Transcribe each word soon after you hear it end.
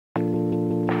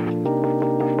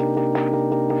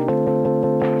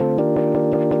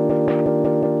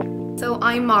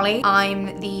I'm Molly.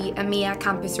 I'm the EMEA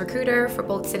Campus Recruiter for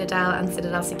both Citadel and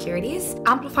Citadel Securities.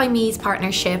 AmplifyME's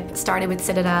partnership started with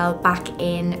Citadel back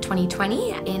in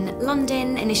 2020 in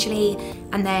London initially,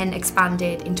 and then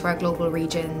expanded into our global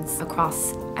regions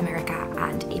across America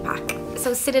and APAC.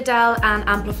 So Citadel and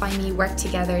AmplifyME work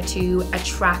together to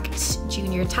attract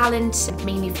junior talent,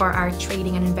 mainly for our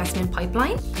trading and investment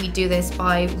pipeline. We do this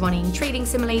by running trading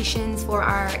simulations for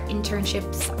our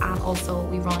internships, and also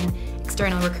we run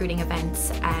external recruiting events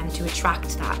to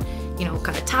attract that,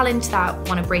 kind of talent that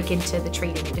want to break into the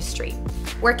trading industry.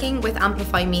 Working with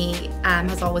AmplifyME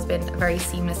has always been a very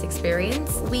seamless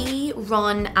experience. We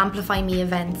run AmplifyME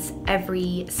events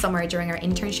every summer during our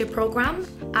internship program.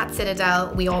 At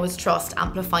Citadel, we always trust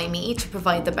AmplifyME to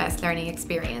provide the best learning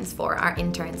experience for our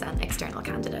interns and external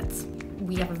candidates.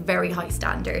 We have a very high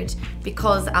standard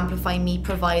because AmplifyME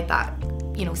provide that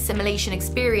simulation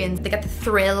experience. They get the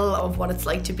thrill of what it's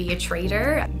like to be a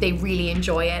trader. They really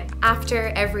enjoy it. After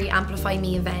every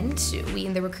AmplifyME event, we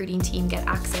in the recruiting team get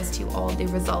access to all the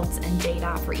results and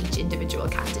data for each individual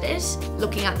candidate.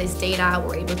 Looking at this data,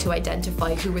 we're able to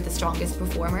identify who were the strongest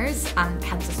performers and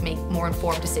helps us make more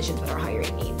informed decisions with our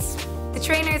hiring needs. The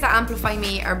trainers at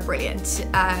AmplifyME are brilliant.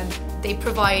 They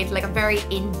provide a very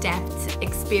in-depth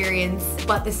experience,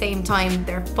 but at the same time,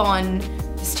 they're fun.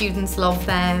 The students love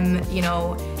them,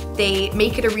 they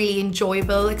make it a really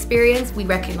enjoyable experience. We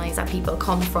recognize that people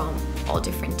come from all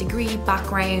different degree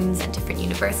backgrounds and different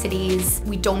universities.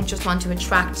 We don't just want to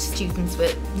attract students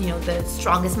with, the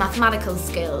strongest mathematical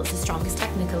skills, the strongest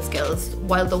technical skills.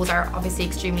 While those are obviously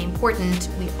extremely important,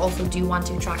 we also do want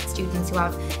to attract students who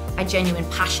have a genuine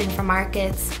passion for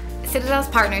markets. Citadel's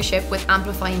partnership with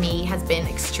AmplifyME has been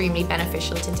extremely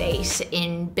beneficial to date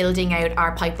in building out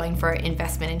our pipeline for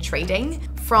investment and trading.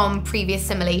 From previous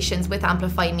simulations with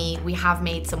AmplifyME, we have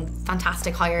made some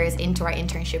fantastic hires into our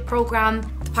internship program.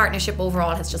 The partnership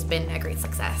overall has just been a great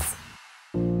success.